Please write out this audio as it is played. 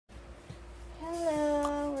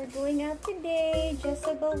today,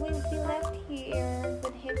 Jezebel will be left here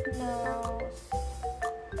with Hypnos.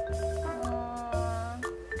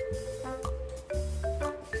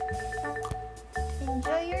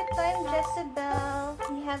 Enjoy your time, Jezebel.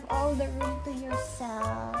 You have all the room to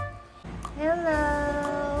yourself.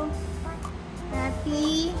 Hello.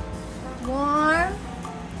 Happy, warm,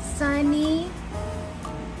 sunny,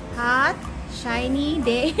 hot, shiny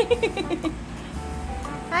day.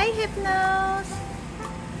 Hi, Hypnos.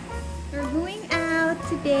 We're going out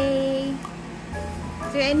today.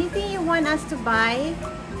 Is there anything you want us to buy?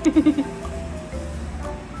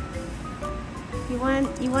 You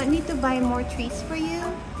want me to buy more trees for you?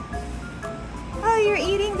 Oh, you're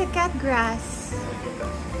eating the cat grass.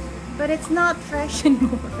 But it's not fresh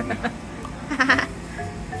anymore.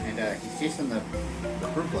 And he's chasing the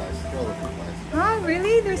fruit flies. Kill the fruit flies. Oh,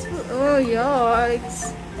 really? There's food. Oh,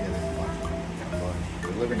 yikes. Yeah, there's a bunch.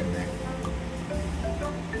 They're living in there.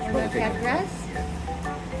 And the cat grass?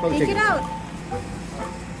 Yeah. Take it out.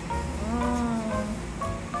 Oh.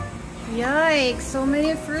 Yikes. So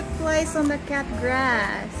many fruit flies on the cat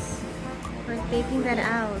grass. We're taking that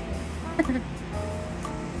out.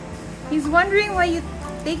 He's wondering why you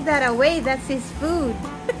take that away. That's his food.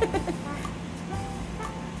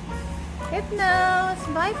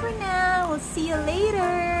 Hypnos, bye for now. We'll see you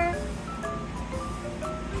later.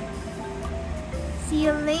 See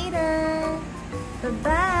you later.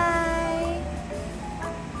 Bye-bye.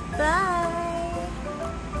 Bye.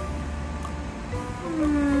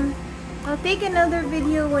 I'll take another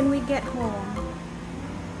video when we get home.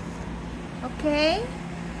 Okay?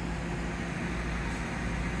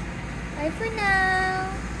 Bye for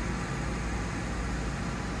now.